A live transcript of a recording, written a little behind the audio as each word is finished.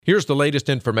Here's the latest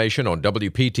information on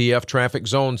WPTF Traffic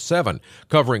Zone 7,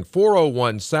 covering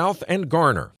 401 South and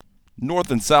Garner.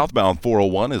 North and southbound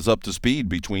 401 is up to speed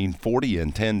between 40 and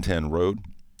 1010 Road.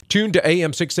 Tune to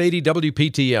AM 680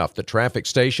 WPTF, the traffic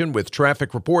station with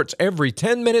traffic reports every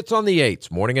 10 minutes on the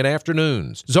 8s, morning and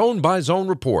afternoons. Zone-by-zone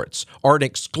reports are an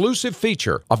exclusive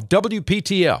feature of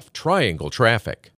WPTF Triangle Traffic.